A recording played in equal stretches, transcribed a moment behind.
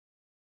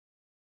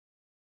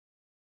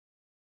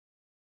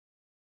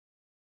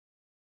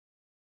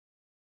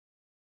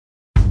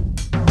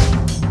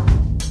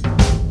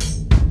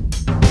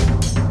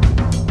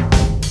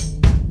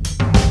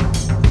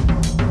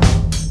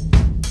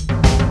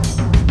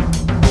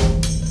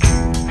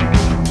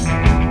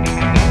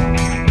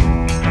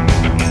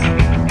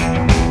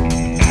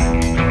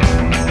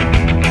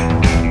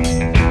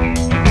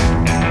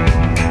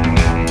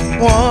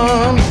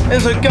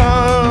is a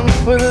gun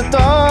with a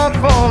dart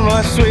for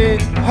my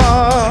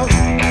sweetheart.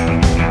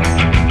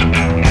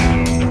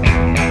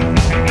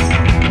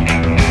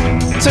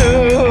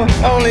 2,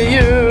 only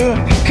you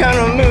can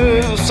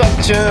remove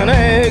such an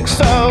ache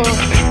so.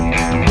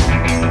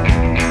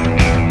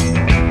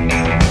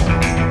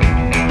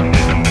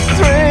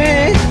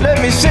 3,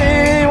 let me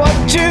see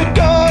what you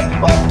got,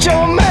 what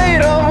you're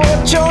made of,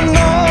 what you're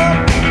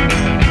not.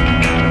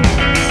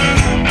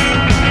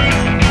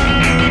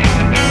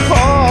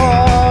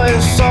 4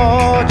 is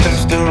all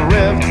just a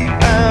ripped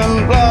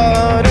and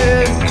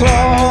blooded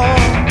claw.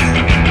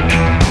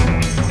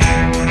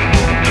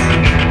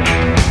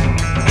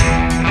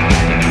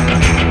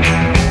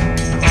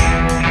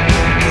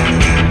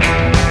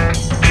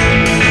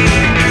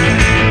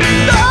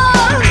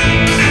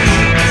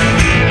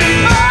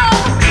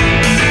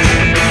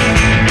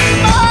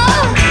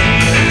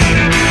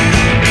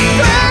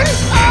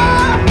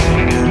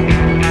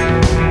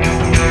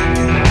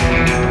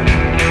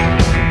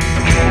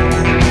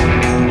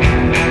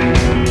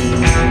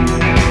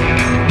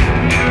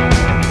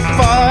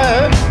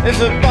 5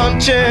 is a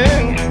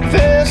punching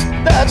fist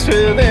that's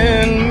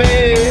within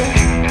me.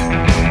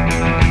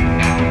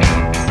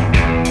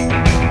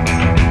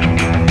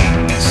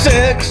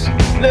 6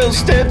 little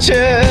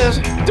stitches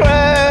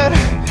thread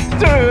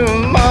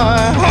through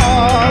my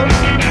heart.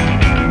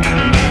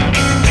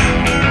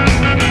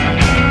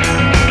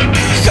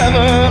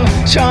 7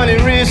 shiny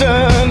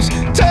reasons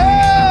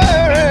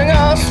tearing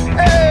us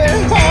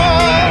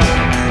apart.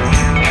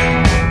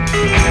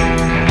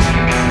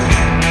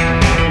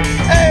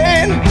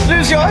 8,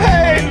 lose your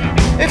hate,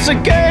 it's a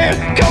game,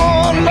 come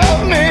on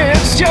love me,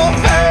 it's your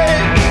fate.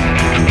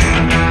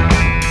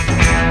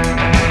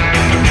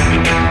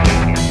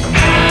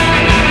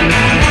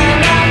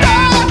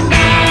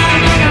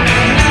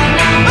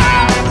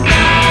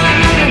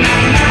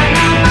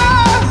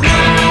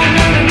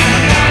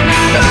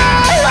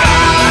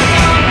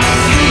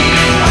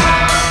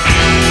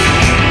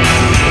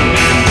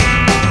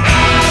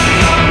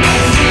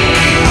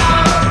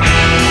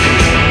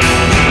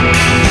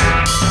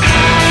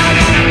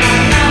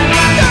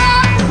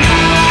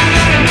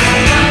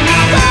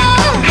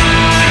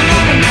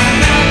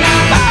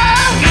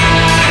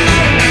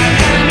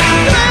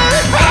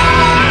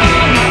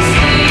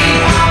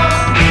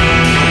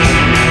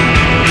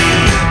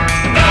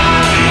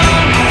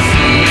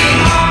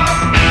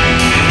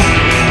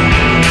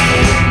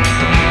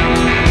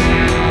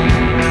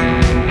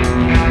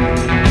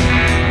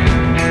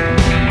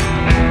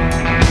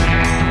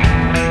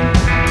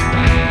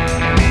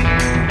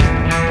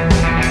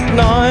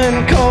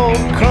 Nine cold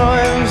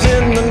crimes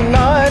in the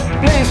night,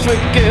 please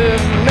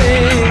forgive me.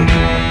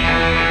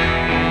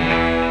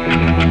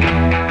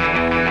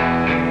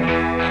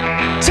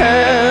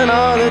 10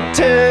 are the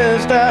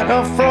tears that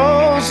are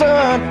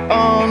frozen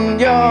on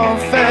your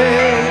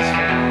face.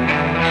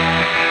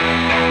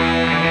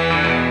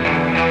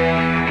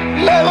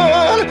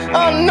 11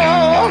 are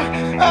no,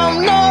 I'm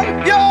not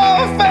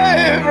your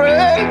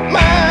favorite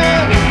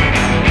man.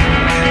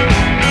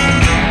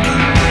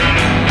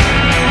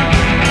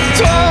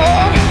 12,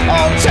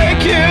 I'll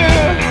take you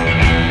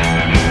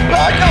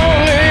like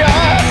only I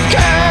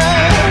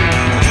can.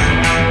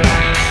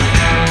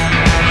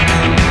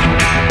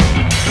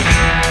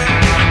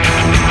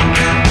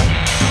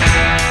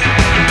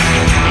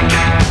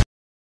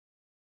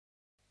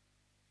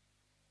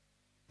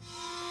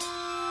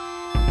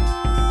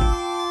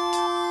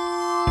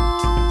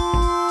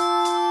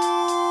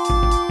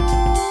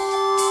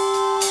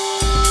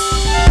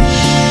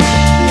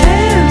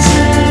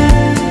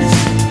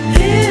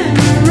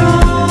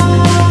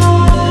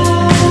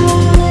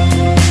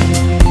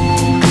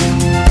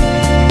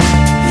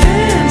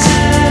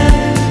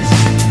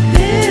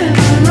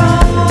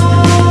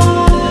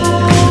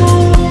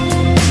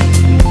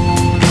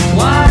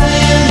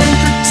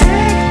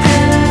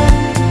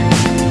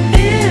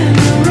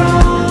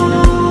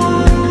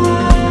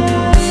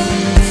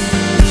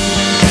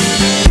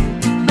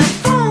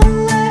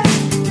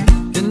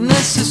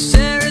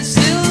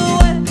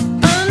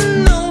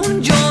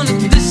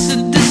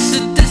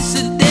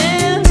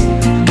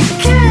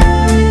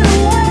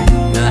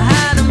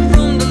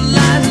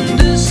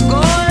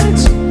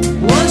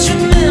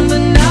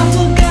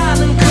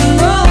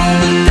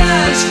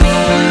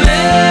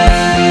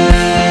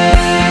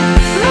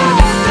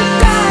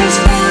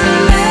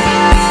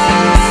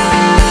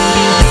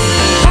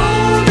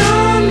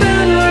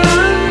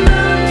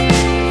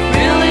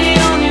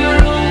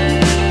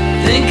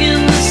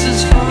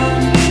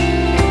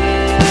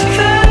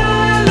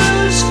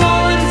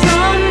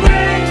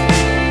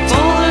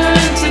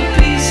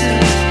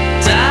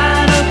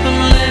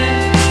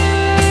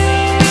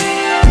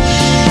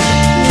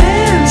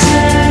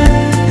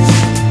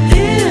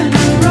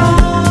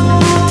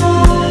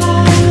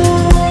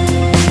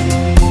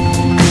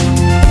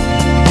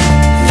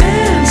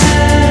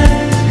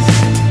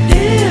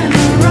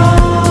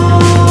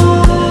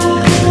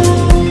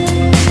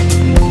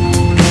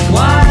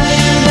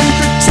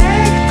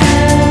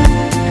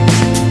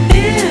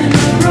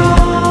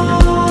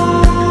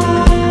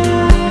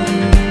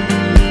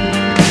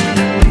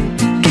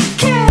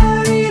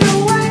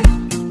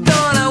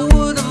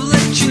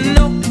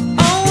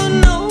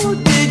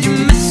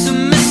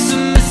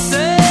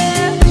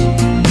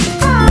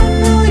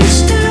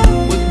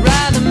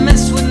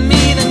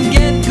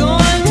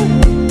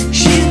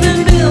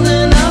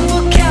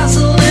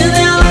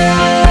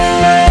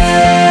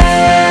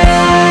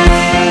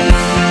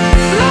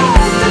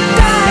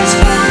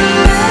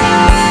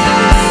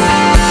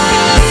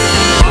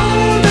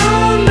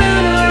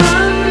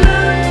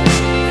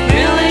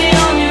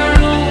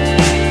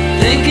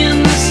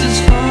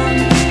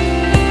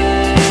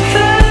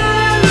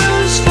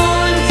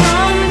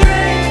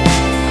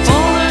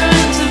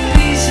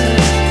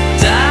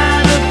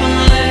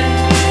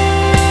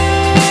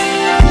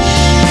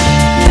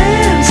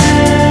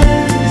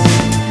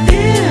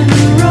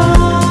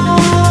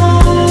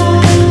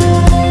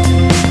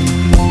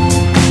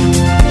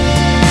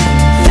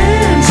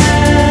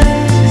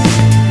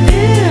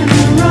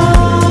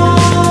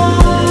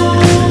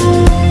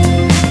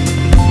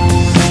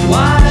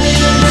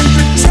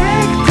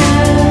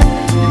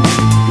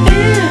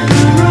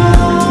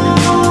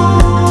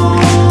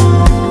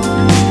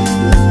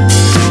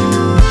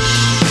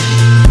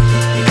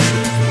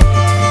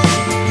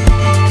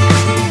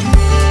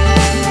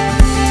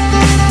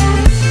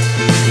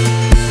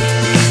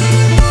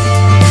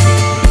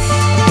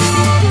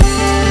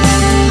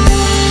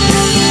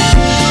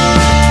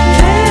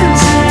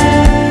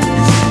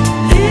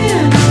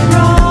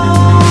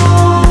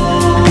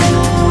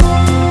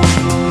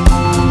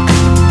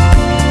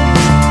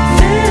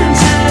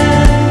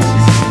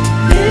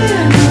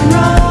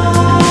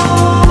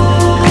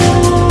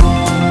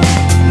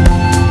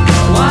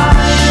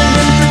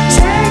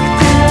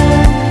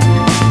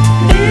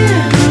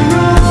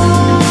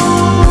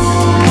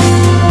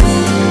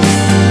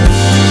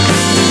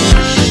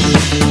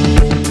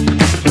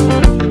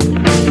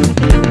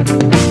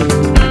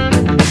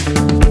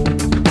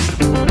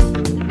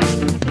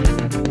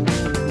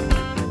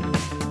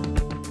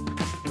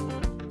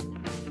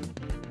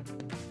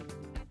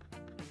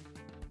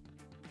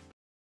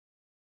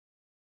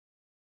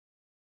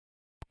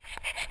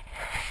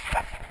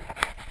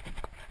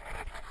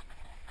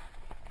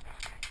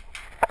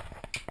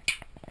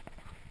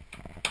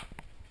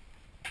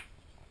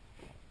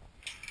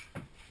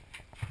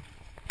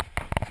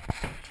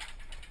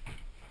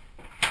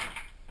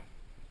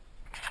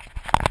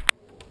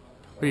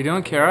 What are you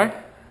doing, Kero?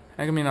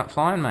 How come you're not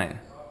flying, mate?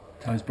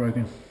 Toe's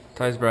broken.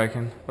 Toe's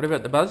broken. What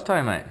about the buzz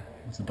toe, mate?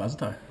 What's the buzz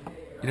toe?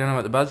 You don't know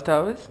what the buzz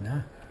toe is?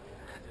 No.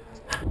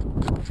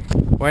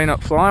 Why are you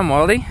not flying,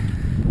 Wildy?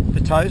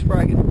 The toe's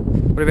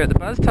broken. What about the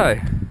buzz toe?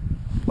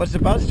 What's the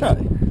buzz toe?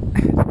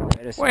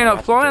 Why are you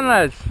not flying,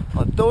 lads?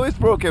 My toe is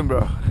broken,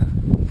 bro.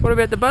 What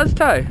about the buzz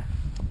toe?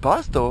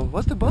 Buzz toe?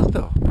 What's the buzz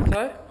toe?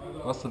 Toe?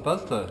 What's the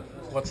buzz toe?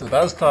 What's the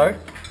buzz toe?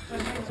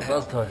 What's the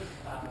buzz toe?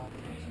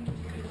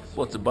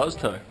 What's the buzz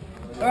toe?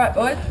 Alright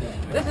boys,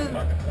 this is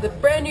the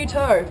brand new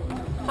toe.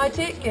 High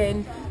tech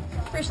and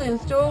freshly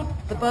installed,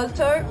 the buzz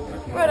toe,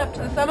 right up to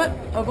the summit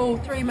of all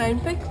three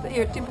main peaks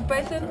here at Temple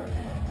Basin.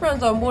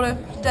 Runs on water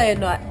day and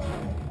night.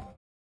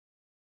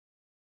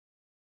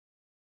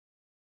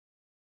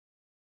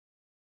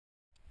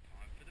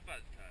 For the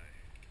buzz toe.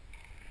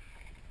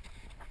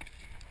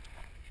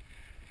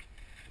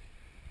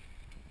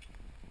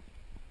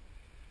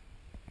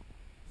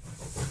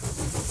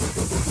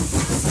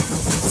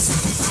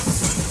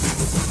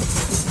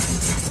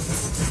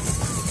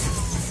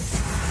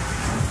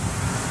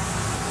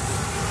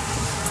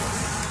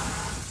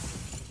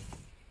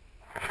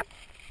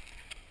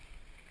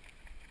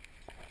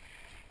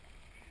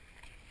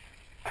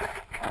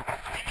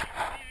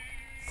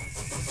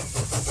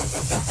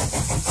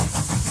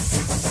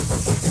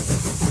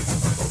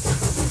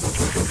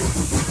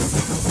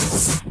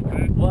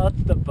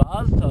 What's the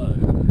buzz toe?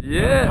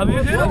 Yeah. Have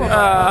you heard of it?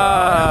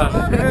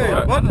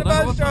 Hey, what's the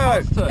buzz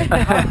toe?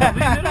 Have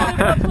you heard of the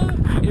buzz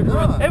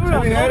toe? Everyone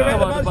Have you heard knows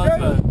about the buzz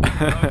toe?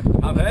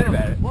 I've heard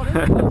about it. What is the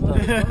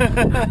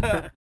buzz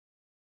toe?